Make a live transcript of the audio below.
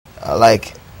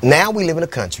like, now we live in a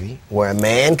country where a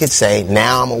man could say,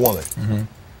 now I'm a woman.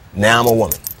 Now I'm a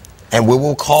woman. And we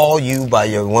will call you by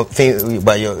your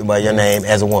name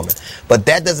as a woman. But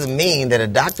that doesn't mean that a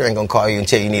doctor ain't going to call you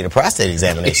until you need a prostate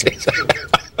examination.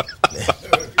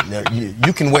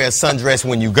 You can wear a sundress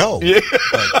when you go. Yeah.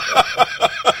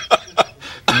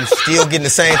 You're still getting the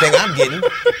same thing I'm getting.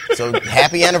 So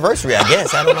happy anniversary, I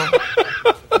guess. I don't know.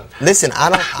 Listen, I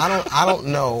don't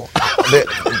know.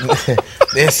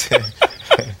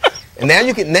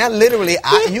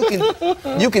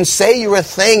 You can say you're a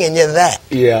thing and you're that.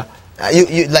 Yeah.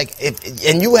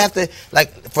 And you have to,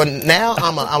 like, for now,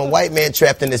 I'm a white man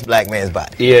trapped in this black man's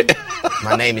body. Yeah.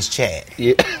 My name is Chad.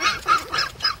 Yeah.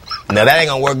 Now that ain't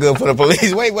gonna work good for the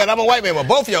police. Wait, I'm a white man, but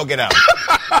both of y'all get out.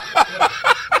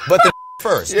 But the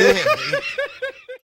first. Yeah.